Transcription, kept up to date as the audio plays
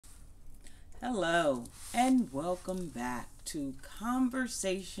Hello, and welcome back to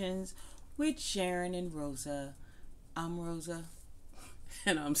Conversations with Sharyn and Rosa. I'm Rosa.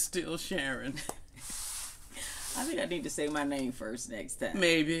 And I'm still Sharyn. I think I need to say my name first next time.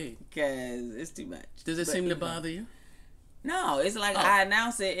 Maybe. Because it's too much. Does it seem to bother you? No, it's like I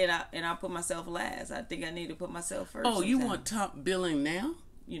announce it and I put myself last. I think I need to put myself first. Oh, you want top billing now?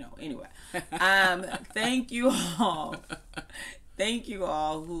 Anyway. Thank you all. Thank you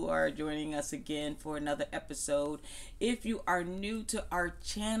all who are joining us again for another episode. If you are new to our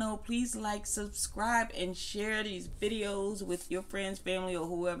channel, please like, subscribe, and share these videos with your friends, family, or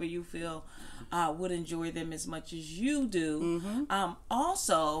whoever you feel would enjoy them as much as you do. Mm-hmm.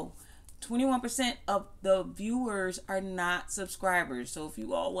 Also, 21% of the viewers are not subscribers. So if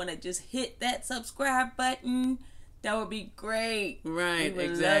you all want to just hit that subscribe button, that would be great. Right, we would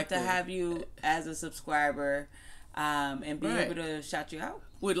exactly. love to have you as a subscriber. And be able to shout you out.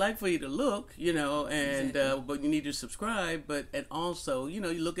 We'd like for you to look, and but you need to subscribe. And also, you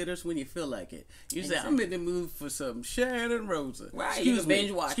look at us when you feel like it. You say, I'm in the mood for some Sharyn and Rosa. Right. Excuse me.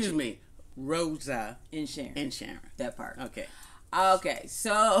 Binge watch. Excuse me. Rosa and Sharyn. That part. Okay,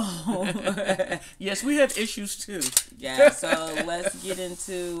 so yes, we have issues too. Yeah, so let's get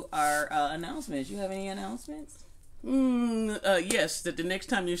into our announcements. You have any announcements? Yes, that the next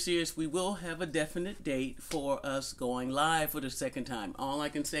time you see us, we will have a definite date for us going live for the second time. All I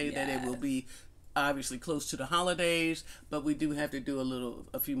can say that it will be obviously close to the holidays, but we do have to do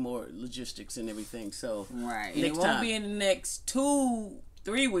a few more logistics and everything. So right, and it won't be in the next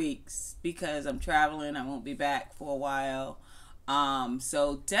 2-3 weeks because I'm traveling. I won't be back for a while.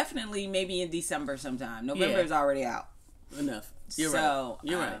 So definitely maybe in December sometime. November is already out. Enough. You're right.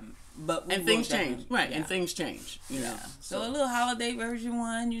 You're right. But and things change, right? Yeah. And things change, So a little holiday version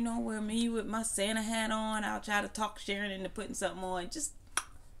one, where me with my Santa hat on, I'll try to talk Sharyn into putting something on. Just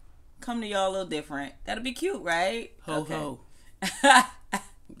come to y'all a little different. That'll be cute, right? Ho ho.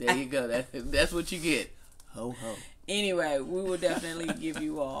 There you go. That's what you get. Ho ho. Anyway, we will definitely give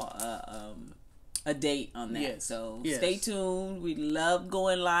you all a date on that. Yes. So stay tuned. We loved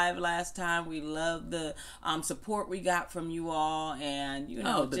going live last time. We loved the support we got from you all, and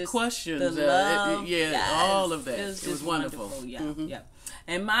the just questions, the love, all of that. It was wonderful. Yeah, yeah.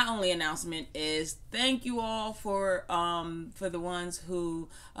 And my only announcement is thank you all for the ones who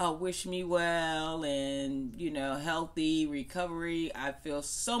wish me well and healthy recovery. I feel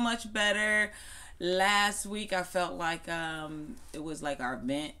so much better. Last week I felt like it was like our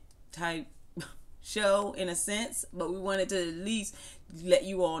vent type show in a sense, but we wanted to at least let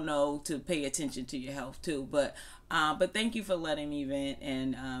you all know to pay attention to your health too. But thank you for letting me vent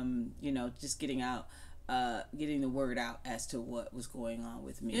and just getting the word out as to what was going on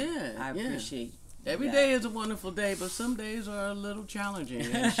with me. I appreciate every day is a wonderful day, but some days are a little challenging.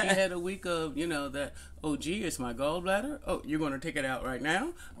 And she had a week of that, oh gee, it's my gallbladder. Oh, you're going to take it out right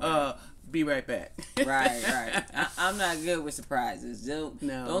now? Right. Be right back. Right. I'm not good with surprises.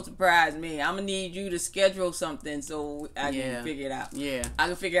 Don't surprise me. I'm gonna need you to schedule something so I can figure it out. Yeah, I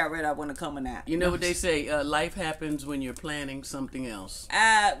can figure out where I want to come in at. You know what they say? Life happens when you're planning something else.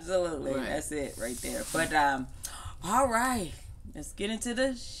 Absolutely, that's it right there. But all right, let's get into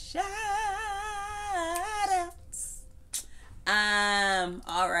the shout outs.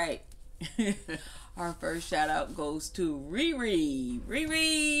 All right. Our first shout out goes to Riri.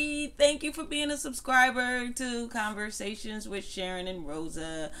 Riri, thank you for being a subscriber to Conversations with Sharyn and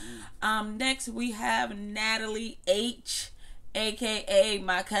Rosa. Next we have Natalie H, aka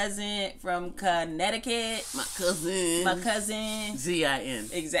my cousin from Connecticut. My cousin. Z-I-N.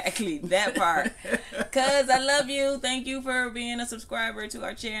 Exactly, that part. Cuz I love you. Thank you for being a subscriber to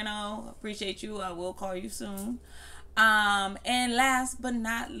our channel. Appreciate you. I will call you soon. And last but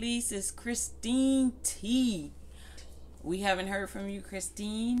not least is Christine T. We haven't heard from you,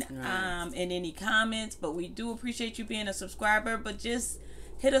 Christine, in any comments, but we do appreciate you being a subscriber. But just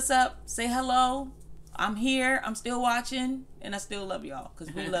hit us up, say hello. I'm here, I'm still watching, and I still love y'all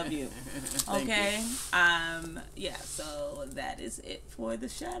because we love you. Okay. So that is it for the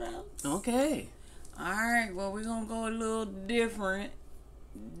shout outs. Okay. Alright, well we're gonna go a little different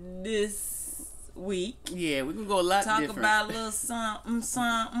this week. Yeah, we're gonna go a lot different. Talk about a little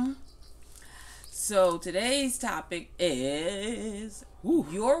something. So today's topic is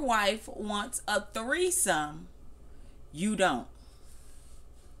your wife wants a threesome, you don't.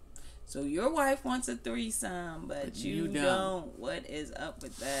 So your wife wants a threesome, but you don't. What is up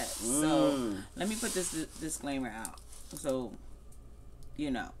with that? So let me put this disclaimer out. So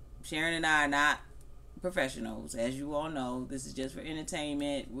Sharyn and I are not professionals. As you all know, this is just for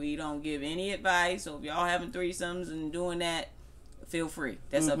entertainment. We don't give any advice. So if y'all having threesomes and doing that, feel free.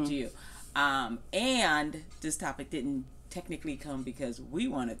 That's up to you. And this topic didn't technically come because we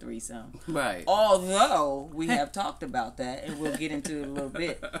want a threesome. Right. Although we have talked about that, and we'll get into it a little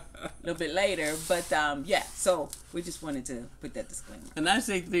bit later. But yeah, so we just wanted to put that disclaimer. And I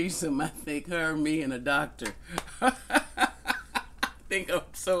say threesome, I think her, me, and a doctor. I think I'm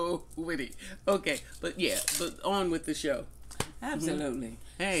so witty. Okay, but on with the show. Absolutely. Mm-hmm.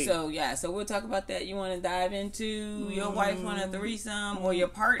 Hey. So we'll talk about that. You want to dive into your wife want a threesome, or your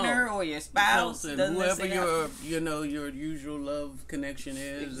partner, or your spouse, whoever your usual love connection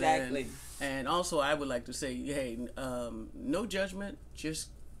is. Exactly. And also, I would like to say, hey, no judgment, just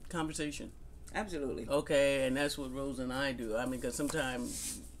conversation. Absolutely. Okay, and that's what Rosa and I do. I mean, because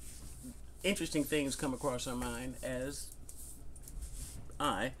sometimes interesting things come across our mind as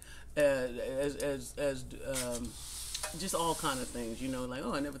just all kind of things, like,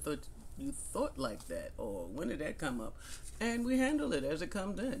 oh, I never thought you thought like that, or when did that come up? And we handle it as it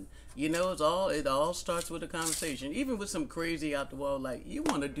comes in. It all starts with a conversation, even with some crazy out the wall, like, you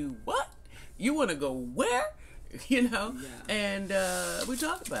want to do what? You want to go where? Yeah. And we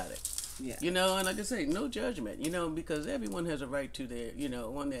talk about it. Yeah. And like I say, no judgment, because everyone has a right to their,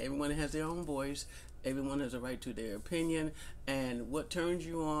 everyone has their own voice. Everyone has a right to their opinion, and what turns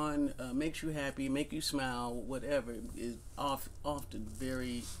you on, makes you happy, make you smile, whatever, is often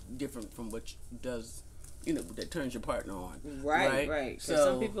very different from what does, that turns your partner on. Right. So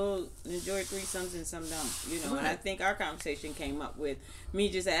some people enjoy threesomes and some don't, Right. And I think our conversation came up with me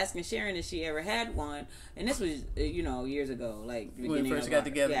just asking Sharyn if she ever had one, and this was, years ago, like when we first got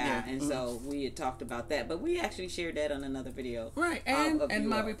together. Yeah, and so we had talked about that, but we actually shared that on another video. Right, and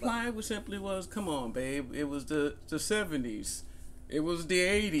my reply was simply come on, babe, it was the 70s, it was the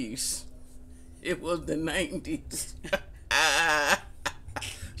 80s, it was the 90s.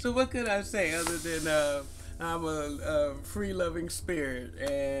 So what could I say other than I'm a free-loving spirit,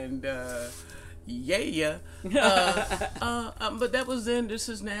 and but that was then. This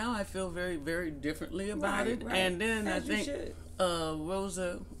is now. I feel very, very differently about it. Right. And then I think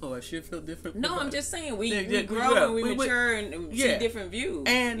Rosa. Oh, I should feel different. No, I'm just saying we grow and we mature and see different views.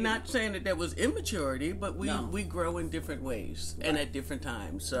 And not saying that was immaturity, but we grow in different ways and at different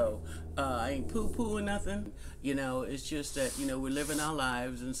times. So I ain't poo-pooing nothing. It's just that we're living our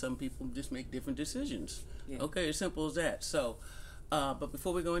lives, and some people just make different decisions. Yeah. Okay, as simple as that. So, but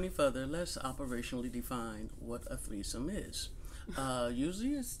before we go any further, let's operationally define what a threesome is.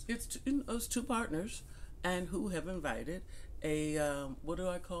 Usually, it's two partners, and who have invited a what do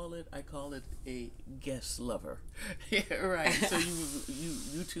I call it? I call it a guest lover. Yeah, right. So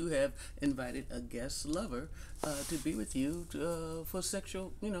you two have invited a guest lover to be with you for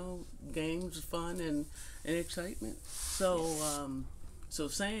sexual, games, fun, and excitement. So so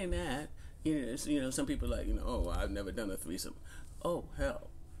saying that, some people are like, oh, I've never done a threesome. Oh,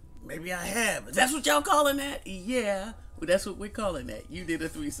 hell, maybe I have. That's what y'all calling that? Yeah, well, that's what we're calling that. You did a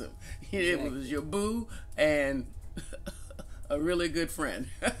threesome. It was your boo and a really good friend.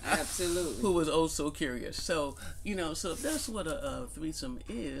 Absolutely. Who was oh so curious. So, so if that's what a threesome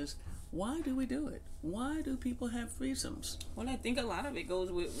is, why do we do it? Why do people have threesomes? Well, I think a lot of it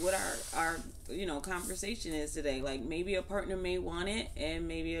goes with what our conversation is today. Like, maybe a partner may want it and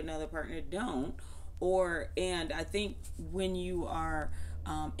maybe another partner don't. And I think when you are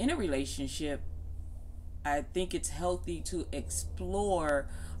in a relationship, I think it's healthy to explore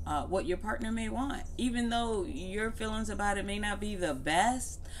what your partner may want, even though your feelings about it may not be the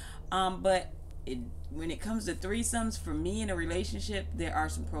best. But when it comes to threesomes, for me in a relationship, there are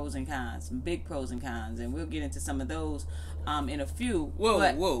some pros and cons, some big pros and cons, and we'll get into some of those in a few.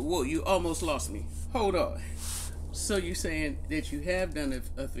 Whoa! You almost lost me. Hold on. So you're saying that you have done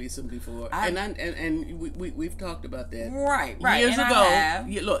a threesome before, and we've talked about that, right? Years and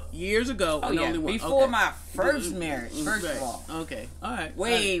ago. Years ago. Oh yeah, before my first marriage. First of all. Okay. All right.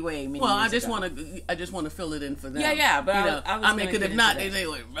 Way many. Well, years I just want to fill it in for them. Yeah. But I mean, because if not, they say,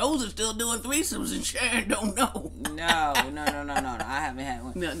 well, Rose is still doing threesomes and Sharyn don't know. No. I haven't had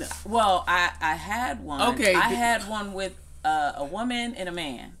one. No. Well, I had one. Okay. I had one with a woman and a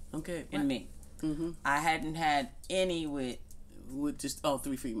man. Okay. And me. Mm-hmm. I hadn't had any with just all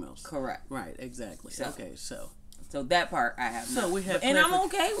three females. Correct. Right. Exactly. So that part I have. So not. we have, and I'm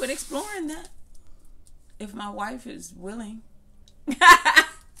okay with exploring that if my wife is willing.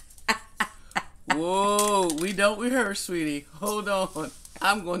 Whoa, we don't rehearse, sweetie. Hold on,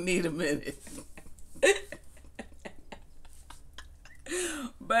 I'm gonna need a minute.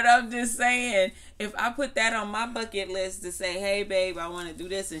 But I'm just saying, if I put that on my bucket list to say, hey babe, I want to do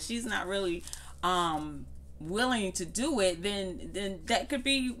this, and she's not really willing to do it, then that could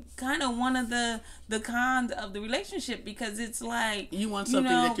be kind of one of the cons of the relationship, because it's like you want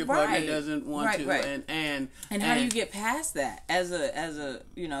something that your partner doesn't want to, and how do you get past that as a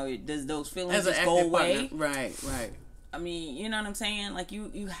does those feelings just go away? Right. I mean, you know what I'm saying? Like,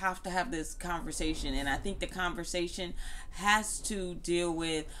 you have to have this conversation, and I think the conversation has to deal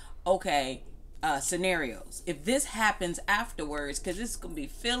with, okay, scenarios. If this happens afterwards, because there's going to be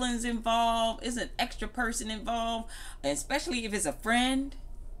feelings involved, is an extra person involved, and especially if it's a friend,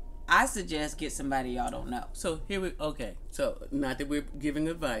 I suggest get somebody y'all don't know. So so not that we're giving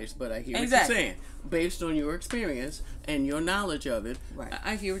advice, but I hear what you're saying. Based on your experience and your knowledge of it,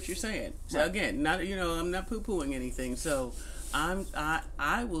 I hear what you're saying. So again, I'm not poo-pooing anything. So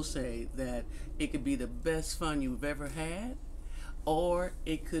I will say that it could be the best fun you've ever had, or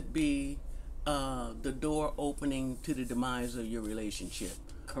it could be the door opening to the demise of your relationship.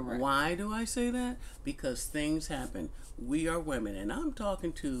 Correct. Why do I say that? Because things happen. We are women, and I'm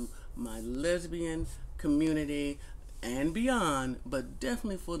talking to my lesbian community and beyond, but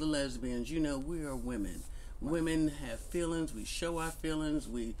definitely for the lesbians. We are women. Women have feelings. We show our feelings.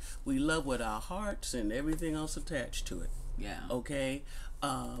 We love with our hearts and everything else attached to it. Yeah. Okay.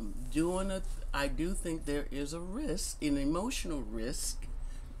 I do think there is a risk, an emotional risk,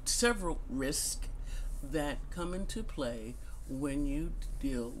 several risks that come into play when you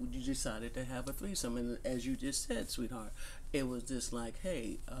decided to have a threesome. And as you just said, sweetheart, it was just like,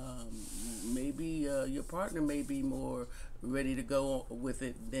 hey, maybe your partner may be more ready to go with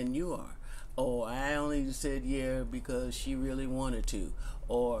it than you are. Or I only said yeah because she really wanted to.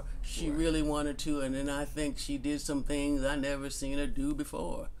 Or she really wanted to, and then I think she did some things I never seen her do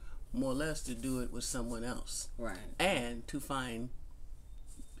before. More or less to do it with someone else. Right. And to find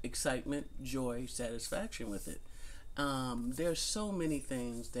excitement, joy, satisfaction with it. There's so many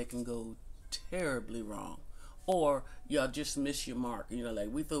things that can go terribly wrong, or y'all just miss your mark. Like,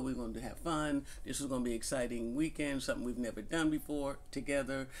 we thought we were going to have fun. This was going to be an exciting weekend, something we've never done before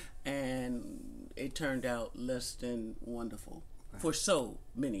together, and it turned out less than wonderful for so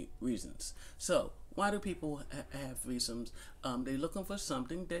many reasons. So why do people have threesomes? They're looking for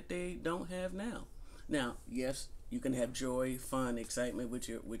something that they don't have now. Now, yes, you can have joy, fun, excitement with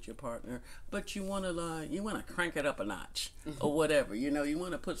your partner, but you want to crank it up a notch or whatever. You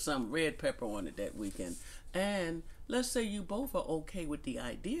want to put some red pepper on it that weekend. And let's say you both are okay with the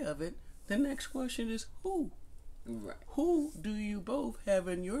idea of it. The next question is who? Right. Who do you both have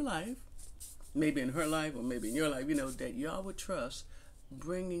in your life, maybe in her life or maybe in your life, that y'all would trust,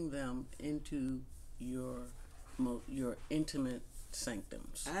 bringing them into your intimate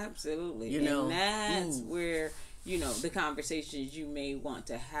sanctums? Absolutely. And that's where the conversations you may want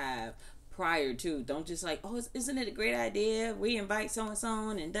to have prior to. Don't just like, oh, isn't it a great idea? We invite so-and-so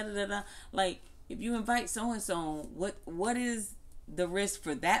and da-da-da-da. Like, if you invite so-and-so, what is the risk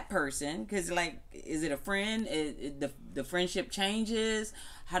for that person? Because, like, is it a friend? The friendship changes.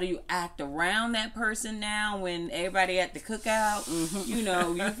 How do you act around that person now when everybody at the cookout? You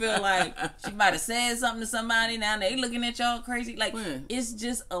feel like she might have said something to somebody. Now they looking at y'all crazy. Like, it's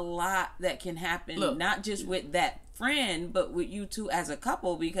just a lot that can happen. Not just with that friend, but with you two as a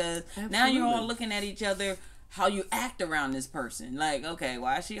couple. Because now you're all looking at each other, how you act around this person. Like, okay,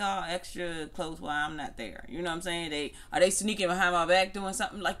 why is she all extra close while I'm not there? You know what I'm saying? Are they sneaking behind my back doing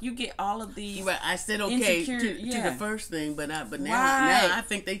something? Like, you get all of these. Right, I said okay to the first thing, but now I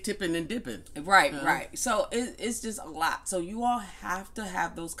think they tipping and dipping. Right. So it's just a lot. So you all have to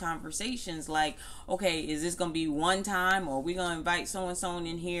have those conversations. Like, okay, is this gonna be one time, or are we gonna invite so and so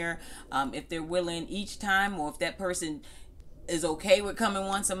in here? If they're willing each time, or if that person is okay with coming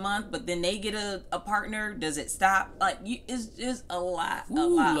once a month, but then they get a partner, does it stop? Like, it's just a lot.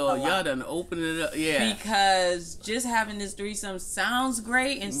 Lord, y'all done opened it up, yeah. Because just having this threesome sounds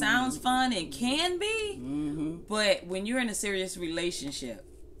great and sounds fun and can be, but when you're in a serious relationship,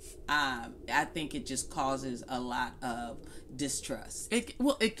 I think it just causes a lot of distrust.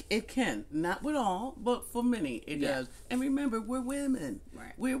 It can, not with all, but for many it does. And remember, we're women.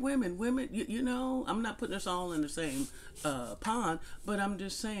 Right. We're women. Women, I'm not putting us all in the same pond, but I'm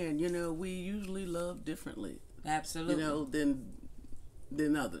just saying, we usually love differently. Absolutely.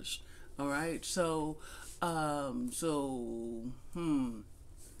 Than others. All right. So,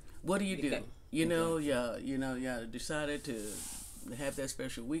 what do you do? You decided to have that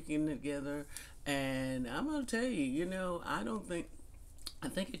special weekend together, and I'm gonna tell you, I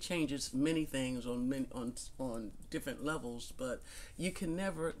think it changes many things on different levels, but you can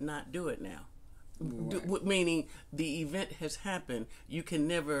never not do it now. Right. Meaning the event has happened, you can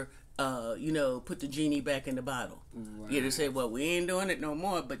never put the genie back in the bottle. Right. You just say, well, we ain't doing it no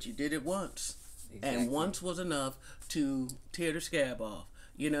more, but you did it once. And once was enough to tear the scab off.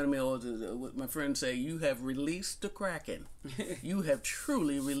 You know what I mean? Or what my friends say, you have released the Kraken. You have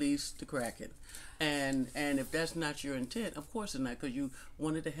truly released the Kraken. And if that's not your intent, of course it's not, because you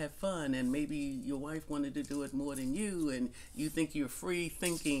wanted to have fun, and maybe your wife wanted to do it more than you, and you think you're free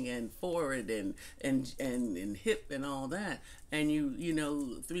thinking and forward and hip and all that. And you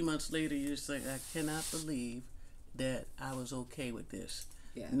know, 3 months later, you're just like, I cannot believe that I was okay with this.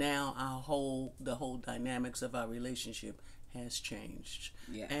 Yeah. Now the whole dynamics of our relationship has changed.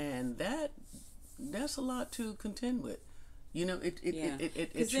 Yeah. And that's a lot to contend with. You know, it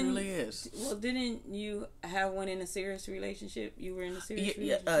truly is. Well, didn't you have one in a serious relationship? You were in a serious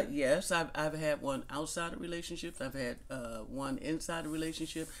relationship? Yes, I've had one outside of relationships. I've had one inside a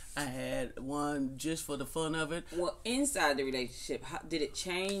relationship. I had one just for the fun of it. Well, inside the relationship, did it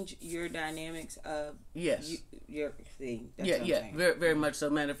change your dynamics of? Yes. Very, very much so.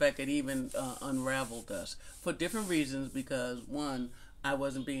 Matter of fact, it even unraveled us for different reasons, because one, I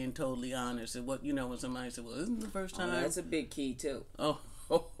wasn't being totally honest. And what, you know, when somebody said, well, isn't the first time? That's a big key, too. Oh.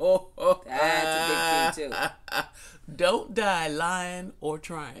 That's a big key, too. Don't die lying or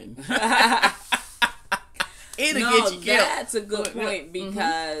trying. It'll get you killed. That's a good point,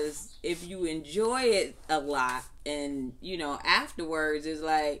 because if you enjoy it a lot and, you know, afterwards it's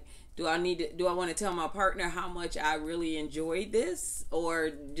like, do I want to tell my partner how much I really enjoyed this, or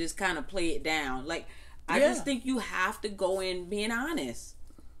just kind of play it down? Like, I just think you have to go in being honest.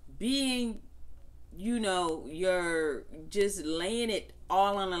 Being, you know, you're just laying it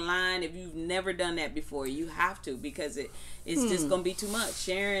all on the line. If you've never done that before, you have to, because it's just going to be too much.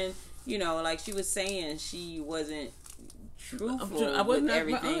 Sharyn, you know, like she was saying, she wasn't truthful with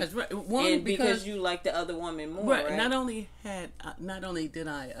everything. Right. One, because you like the other woman more, right? Not only did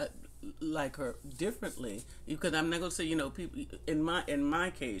I like her differently, because I'm not gonna say, you know, people in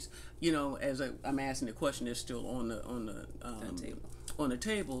my case, you know, as I'm asking the question that's still on the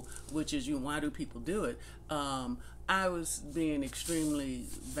table, which is, you know, why do people do it? I was being extremely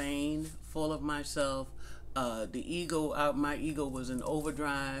vain, full of myself. My ego was in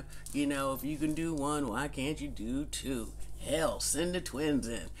overdrive. You know, if you can do one, why can't you do two? Hell, send the twins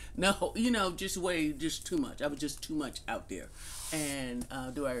in. No, you know, just too much. I was just too much out there. And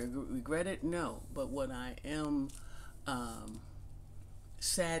do I regret it? No. But what I am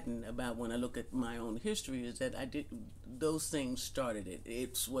saddened about when I look at my own history is that those things started it.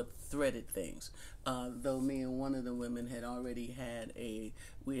 It's what threaded things. Though me and one of the women had already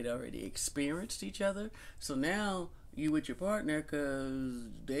experienced each other. So now you with your partner, because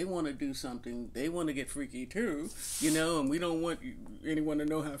they want to do something, they want to get freaky too, you know, and we don't want anyone to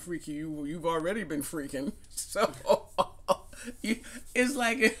know how freaky you've already been freaking. So it's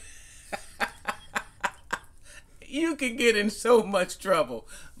like you can get in so much trouble.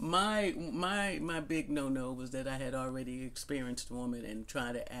 My big no was that I had already experienced a woman and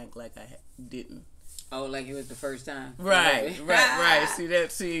tried to act like I didn't. Oh, like it was the first time. Right.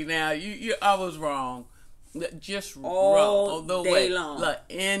 See, now I was wrong. Just all wrong. Day long. Like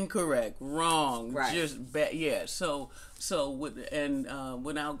incorrect, wrong, right. Just bad. Yeah. So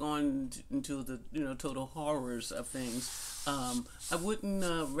without going into the, you know, total horrors of things, I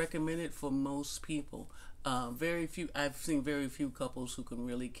wouldn't recommend it for most people. I've seen very few couples who can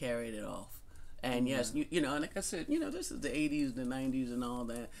really carry it off. And yes, you know, and like I said, you know, this is the 80s, the 90s, and all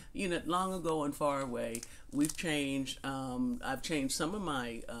that. You know, long ago and far away, we've changed. I've changed some of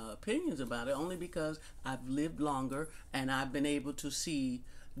my opinions about it, only because I've lived longer and I've been able to see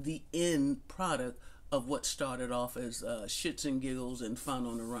the end product of what started off as shits and giggles and fun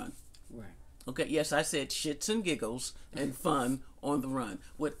on the run. Right. Okay, yes, I said shits and giggles and fun on the run.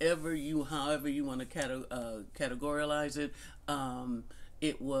 However you want to categorize it.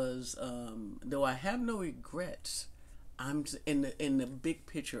 It was, though I have no regrets, I'm in the big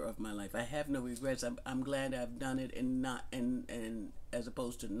picture of my life. I have no regrets. I'm glad I've done it, and as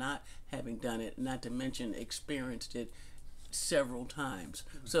opposed to not having done it, not to mention experienced it several times.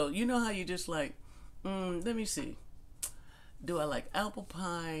 So you know how you just like, let me see. Do I like apple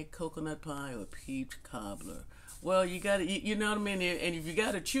pie, coconut pie, or peach cobbler? Well, you got to, you know what I mean? And if you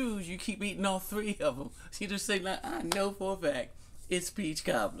got to choose, you keep eating all three of them. You just say, like, I know for a fact it's peach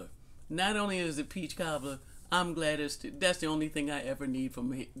cobbler. Not only is it peach cobbler, I'm glad that's the only thing I ever need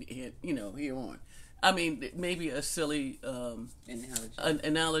from here on. I mean, maybe a silly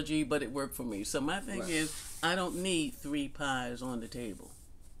analogy, but it worked for me. So my thing is, I don't need 3 pies on the table.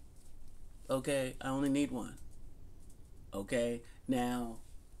 Okay? I only need one. Okay? Now,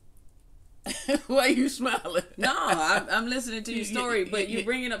 Why are you smiling? No, I'm listening to your story, but you're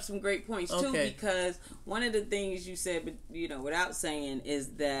bringing up some great points too. Because one of the things you said, but without saying, is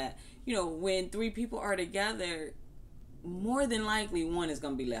that when three people are together, more than likely one is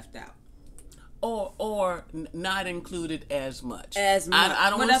going to be left out. Or not included as much. I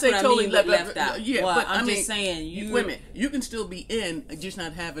don't want to say totally left out. Yeah, well, but I'm just saying, women, you can still be in, just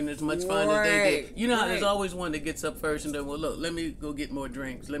not having as much fun as they did. You know how there's always one that gets up first and then, well, look, let me go get more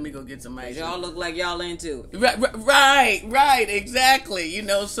drinks. Let me go get some ice. Y'all look like y'all into it. Right, exactly.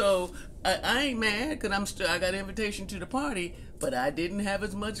 So I ain't mad because I got an invitation to the party, but I didn't have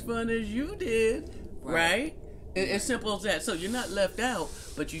as much fun as you did, right? It's simple as that. So you're not left out,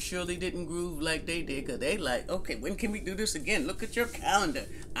 but you surely didn't groove like they did, because they like, okay, when can we do this again? Look at your calendar.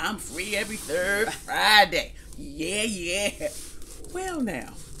 I'm free every third Friday. Yeah. Well,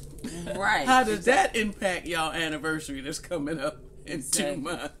 now, right? How does that impact y'all anniversary that's coming up in 2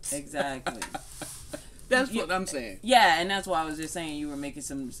 months? Exactly. That's what I'm saying. Yeah, and that's why I was just saying you were making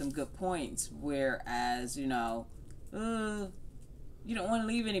some good points. Whereas, you don't want to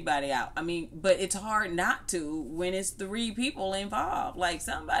leave anybody out. I mean, but it's hard not to when it's 3 people involved. Like,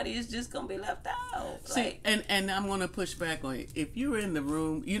 somebody is just gonna be left out. See, and I'm gonna push back on it. If you were in the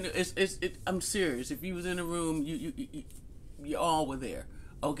room, I'm serious. If you was in the room, you all were there.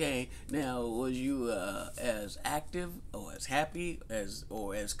 Okay, now was you as active or as happy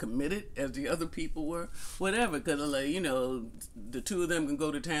or as committed as the other people were? Whatever, because the two of them can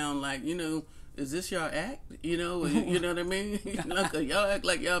go to town like is this y'all act? You know what I mean? Y'all act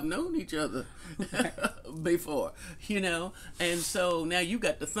like y'all have known each other before, And so now you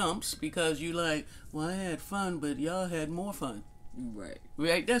got the thumps because you like, well, I had fun, but y'all had more fun. Right.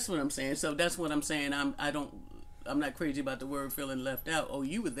 That's what I'm saying. So that's what I'm saying. I'm not crazy about the word feeling left out. Oh,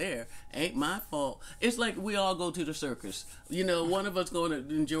 you were there. Ain't my fault. It's like we all go to the circus. One of us going to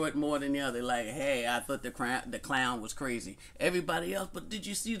enjoy it more than the other. Like, hey, I thought the clown was crazy. Everybody else, but did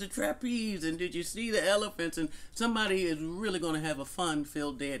you see the trapeze? And did you see the elephants? And somebody is really going to have a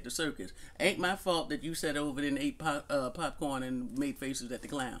fun-filled day at the circus. Ain't my fault that you sat over there and ate popcorn and made faces at the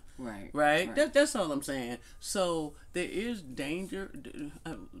clown. Right? That's all I'm saying. So there is danger.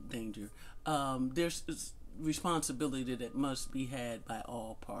 There's responsibility that must be had by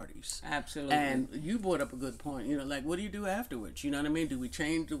all parties. Absolutely. And you brought up a good point. Like, what do you do afterwards? You know what I mean? Do we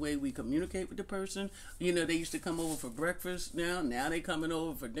change the way we communicate with the person? They used to come over for breakfast. Now they coming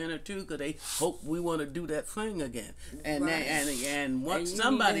over for dinner too, because they hope we want to do that thing again. And and once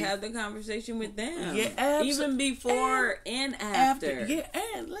somebody need to have the conversation with them. Yeah, even before and after. Yeah,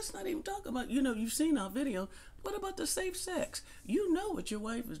 and let's not even talk about. You've seen our video. What about the safe sex? You know what your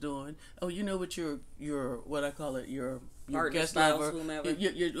wife is doing. Oh, you know what your what I call it, your guest lover,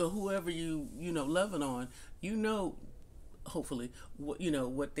 whoever you loving on. Hopefully,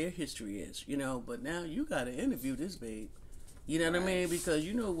 what their history is. But now you got to interview this babe. You know what I mean? Because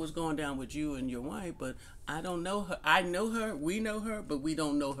you know what's going down with you and your wife, but I don't know her. I know her. We know her, but we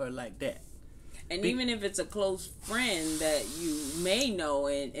don't know her like that. And even if it's a close friend that you may know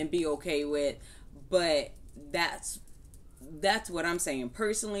and be okay with, but that's what I'm saying.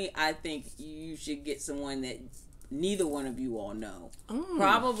 Personally, I think you should get someone that neither one of you all know.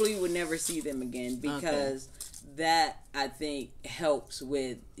 Probably would never see them again, because that, I think, helps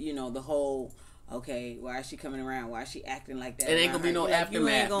with, the whole, okay, why is she coming around? Why is she acting like that? It ain't gonna be no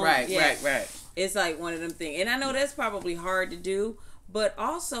aftermath. Right. It's like one of them things. And I know that's probably hard to do, but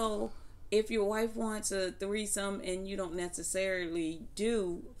also, if your wife wants a threesome and you don't necessarily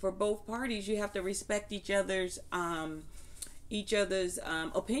do, for both parties, you have to respect each other's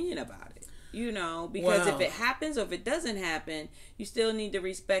opinion about it. Because if it happens or if it doesn't happen, you still need to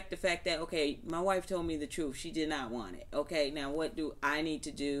respect the fact that, okay, my wife told me the truth. She did not want it. Okay, now what do I need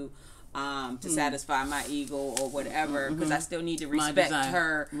to do to satisfy my ego or whatever? Because I still need to respect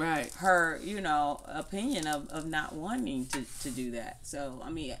her opinion of not wanting to do that. So, I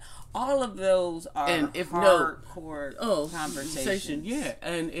mean, all of those are hardcore conversations. Yeah,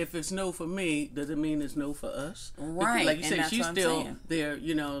 and if it's no for me, does it mean it's no for us? Right. Because, like you said, she's still there,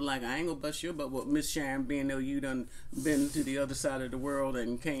 like, I ain't gonna bust your butt with Miss Sharyn, being though you done been to the other side of the world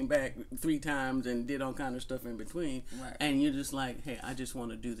and came back 3 times and did all kind of stuff in between. Right. And you're just like, hey, I just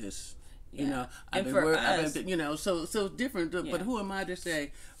want to do this. I've been so different. But who am I to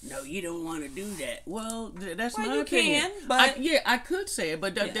say, no, you don't want to do that? Well, that's my opinion. But I could say it,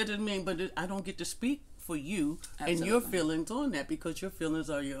 but that doesn't mean. But I don't get to speak for you and your feelings on that, because your feelings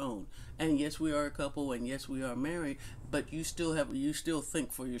are your own. And yes, we are a couple, and yes, we are married. But you still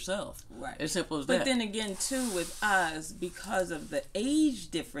think for yourself. Right. As simple as that. But then again, too, with us, because of the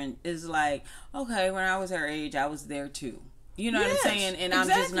age difference, is like, okay, when I was her age, I was there too. You know what I'm saying? And I'm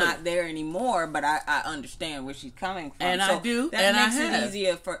just not there anymore, but I understand where she's coming from. And so I do. That and makes I have. it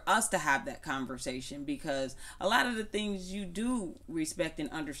easier for us to have that conversation, because a lot of the things you do respect and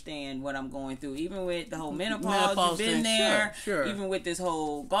understand what I'm going through. Even with the whole menopause you've been thing. there. Sure. Even with this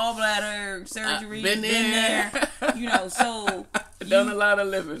whole gallbladder surgery, been there. You know, so... Done a lot of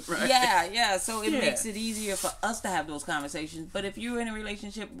living, right? Yeah. So it makes it easier for us to have those conversations. But if you're in a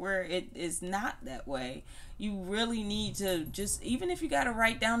relationship where it is not that way, you really need to just, even if you got to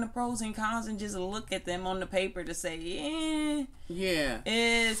write down the pros and cons and just look at them on the paper to say,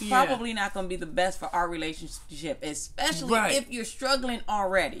 it's probably not going to be the best for our relationship, especially if you're struggling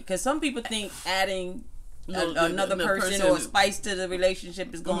already. Because some people think adding another person or spice to the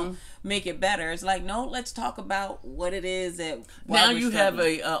relationship is going to make it better. It's like, no, let's talk about what it is that now you have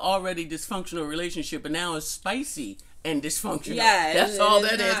a already dysfunctional relationship, and now it's spicy and dysfunctional. Yeah, that's all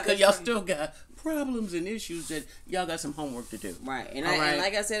that is, because y'all still got problems and issues that y'all got some homework to do. Right. And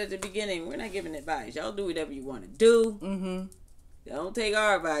like I said at the beginning, we're not giving advice. Y'all do whatever you want to do. Don't take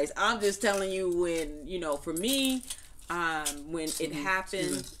our advice. I'm just telling you, when, you know, for me, when it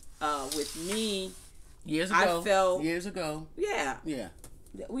happened with me, years ago. Yeah.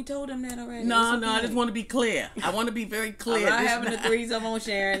 We told him that already. No, I just want to be clear. I want to be very clear. I'm not having a threesome on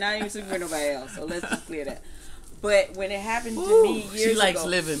Sharyn. Not even sleeping with nobody else. So let's just clear that. But when it happened to me years ago, she likes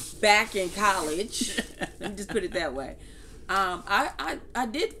living. Back in college, let me just put it that way. I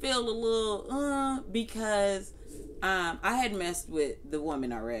did feel a little because I had messed with the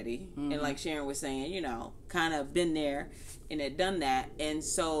woman already, and like Sharyn was saying, you know, kind of been there and had done that, and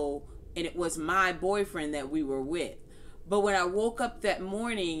it was my boyfriend that we were with. But when I woke up that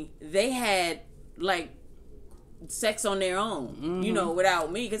morning, they had like sex on their own, you know,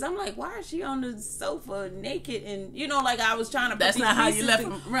 without me. Because I'm like, why is she on the sofa naked? And, you know, like I was trying to put that's not how you left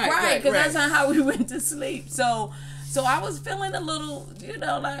them. Right. Because that's not how we went to sleep. So I was feeling a little, you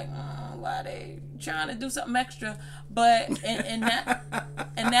know, like, why they trying to do something extra? But and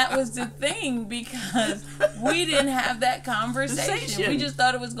that was the thing, because we didn't have that conversation. We just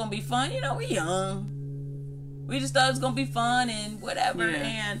thought it was gonna be fun. You know, we young. We just thought it was gonna be fun and whatever,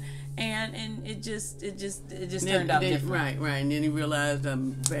 and it just turned out different. Right. And then he realized,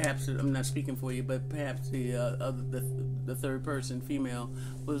 perhaps I'm not speaking for you, but perhaps the third person, female,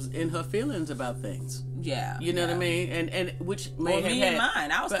 was in her feelings about things. Yeah, you know what I mean, and which may have me had, and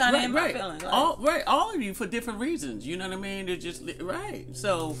mine. I was kind of in my feelings. Like, all of you for different reasons. You know what I mean? They're just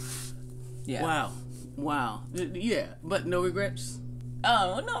So, wow, yeah, but no regrets.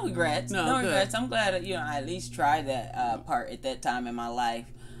 Oh, no regrets. No regrets. Good. I'm glad that, you know, I at least tried that part at that time in my life.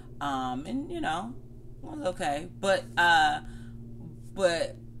 And, you know, it was okay. But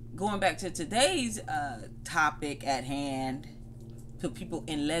going back to today's topic at hand, to people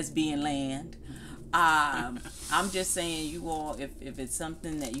in lesbian land, I'm just saying, you all, if it's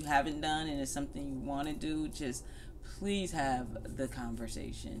something that you haven't done and it's something you want to do, just please have the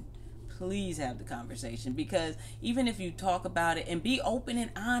conversation. Please have the conversation, because even if you talk about it and be open and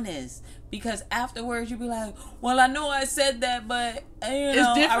honest, because afterwards you'll be like, well, I know I said that, but you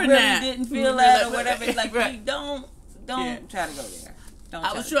know, I really didn't feel that or whatever. It's like, don't try to go there.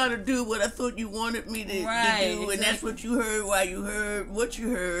 I was trying to do what I thought you wanted me to do, and that's what you heard while you heard what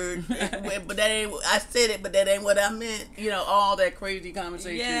you heard. But that ain't, I said it, but that ain't what I meant. You know, all that crazy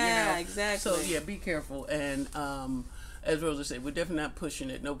conversation. Yeah, you know? exactly. So, yeah, be careful. And as Rosa said, we're definitely not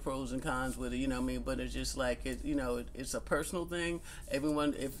pushing it. No pros and cons with it, you know what I mean? But it's just like, it's a personal thing.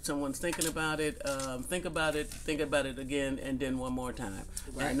 Everyone, if someone's thinking about it, think about it again, and then one more time.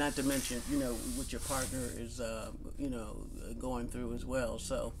 Right. And not to mention, you know, what your partner is, you know, going through as well.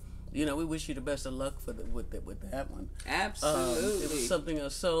 So, you know, we wish you the best of luck with that one. Absolutely. It was something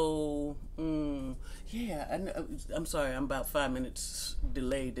so, I'm sorry, I'm about 5 minutes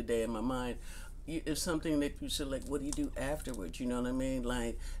delayed today in my mind. It's something that you said, like, what do you do afterwards? You know what I mean?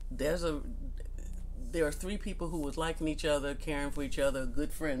 Like, there are three people who was liking each other, caring for each other,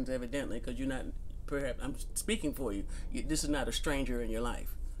 good friends, evidently, because you're not, perhaps, I'm speaking for you. This is not a stranger in your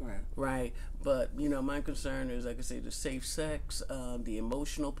life. Right. But, you know, my concern is, like I say, the safe sex, the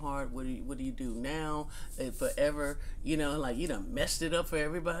emotional part. What do you do now? Forever, you know, like, you done messed it up for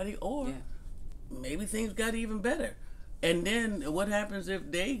everybody, or maybe things got even better. And then what happens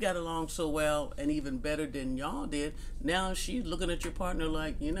if they got along so well and even better than y'all did? Now she's looking at your partner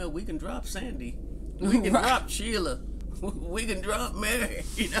like, you know, we can drop Sandy. We can drop Sheila. We can drop Mary,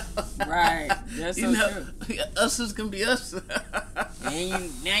 you know. Right. That's so true. Us can be us.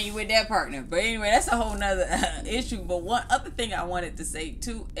 And now you with that partner. But anyway, that's a whole nother issue. But one other thing I wanted to say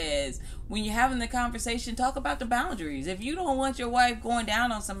too is, when you're having the conversation, talk about the boundaries. If you don't want your wife going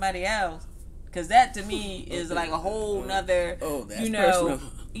down on somebody else, Because that to me is like a whole nother, that's personal.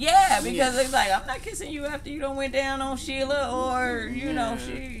 Yeah, because it's like, I'm not kissing you after you done went down on Sheila or,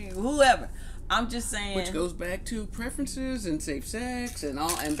 whoever. I'm just saying. Which goes back to preferences and safe sex and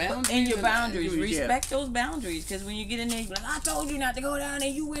boundaries. And your boundaries. Respect those boundaries. Because when you get in there, you're like, I told you not to go down there,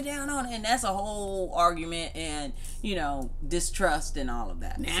 you went down on it. And that's a whole argument and, distrust and all of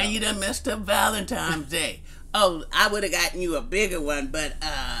that. Now you done messed up Valentine's Day. Oh, I would have gotten you a bigger one, but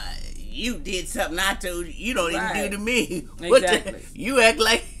you did something I told you you don't even do to me. Exactly. You act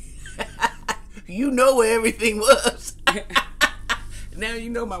like you know where everything was. Now you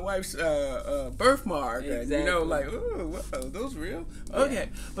know my wife's birthmark. Exactly. And like, oh, whoa, those real? Okay.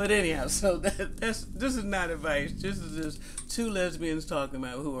 But anyhow, so this is not advice. This is just two lesbians talking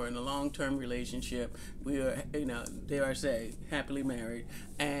about who are in a long-term relationship. We are, dare I say, happily married.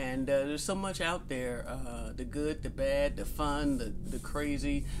 And there's so much out there, the good, the bad, the fun, the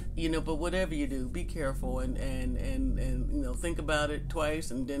crazy, but whatever you do, be careful and think about it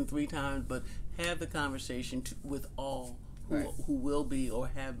twice and then 3 times, but have the conversation with all who will be or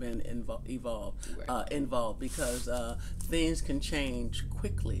have been involved, because things can change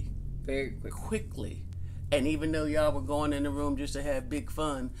quickly, very quickly. And even though y'all were going in the room just to have big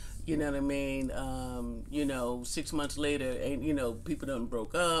fun, you know what I mean? 6 months later, and people done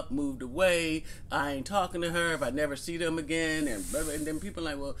broke up, moved away. I ain't talking to her. If I never see them again, and then people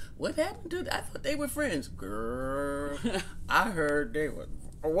are like, well, what happened to? I thought they were friends. Girl, I heard they were.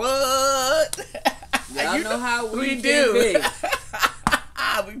 What? Y'all know how we do.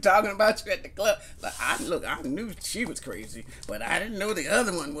 We talking about you at the club. Like, I knew she was crazy, but I didn't know the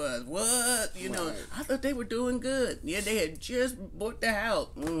other one was. What? I thought they were doing good. Yeah, they had just bought the house.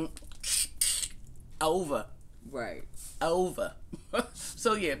 Over. Right. Over.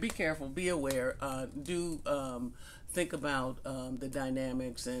 So yeah, be careful. Be aware. Do think about the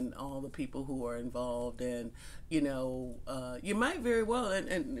dynamics and all the people who are involved, and you might very well,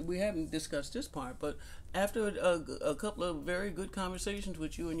 and we haven't discussed this part, but after a couple of very good conversations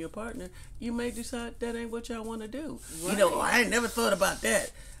with you and your partner, you may decide that ain't what y'all want to do. Right. I ain't never thought about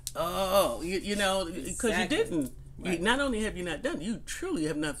that. Oh, because you didn't. Right. Not only have you not done, you truly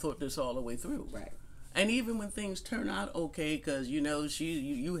have not thought this all the way through. Right. And even when things turn out okay, because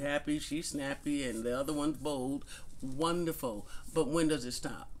you happy, she's snappy, and the other one's bold, wonderful. But when does it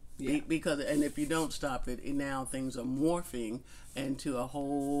stop? Yeah. And if you don't stop it, now things are morphing into a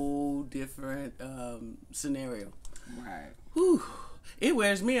whole different scenario. Right. Whew. It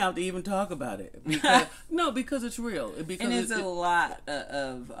wears me out to even talk about it. Because it's real. And it's a lot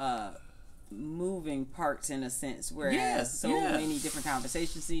of moving parts in a sense, whereas many different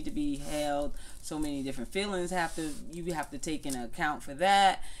conversations need to be held, so many different feelings you have to take into account for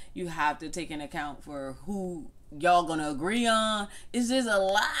that. You have to take into account for who y'all gonna agree on. It's just a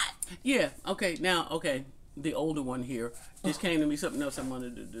lot. Yeah. Okay. Now, the older one here just came to me something else I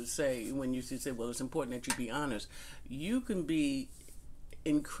wanted to say when you said, well, it's important that you be honest. You can be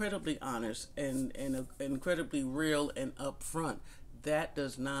incredibly honest and incredibly real and upfront. That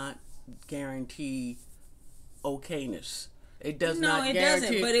does not guarantee okayness. It does not guarantee. No, it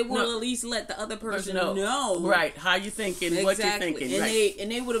doesn't, but it will at least let the other person know. Right, how you thinking, exactly. What you're thinking.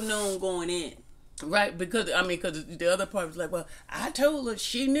 And they would have known going in. Right, because the other part was like, well, I told her,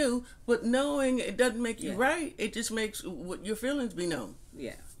 she knew, but knowing, it doesn't make you right. It just makes your feelings be known.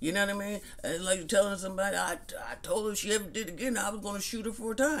 Yeah. You know what I mean? It's like telling somebody, I told her if she ever did it again, I was going to shoot her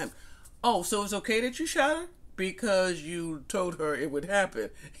 4 times. Oh, so it's okay that you shot her? Because you told her it would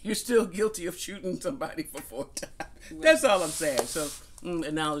happen. You're still guilty of shooting somebody for 4 times. Right. That's all I'm saying. So,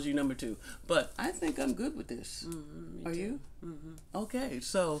 analogy number 2. But I think I'm good with this. Mm-hmm, Are you? Mm-hmm. Okay,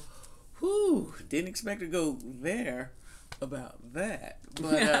 so, didn't expect to go there about that.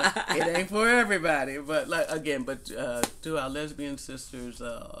 But it ain't for everybody. But to our lesbian sisters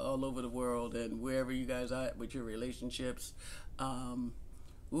all over the world and wherever you guys are at with your relationships,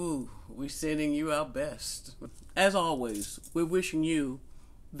 we're sending you our best. As always, we're wishing you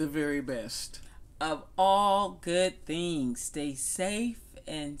the very best. Of all good things, stay safe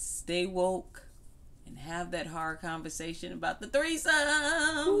and stay woke and have that hard conversation about the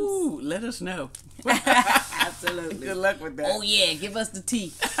threesomes. Ooh, let us know. Absolutely. Good luck with that. Oh, yeah, give us the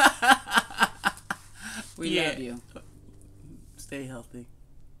tea. We love you. Stay healthy.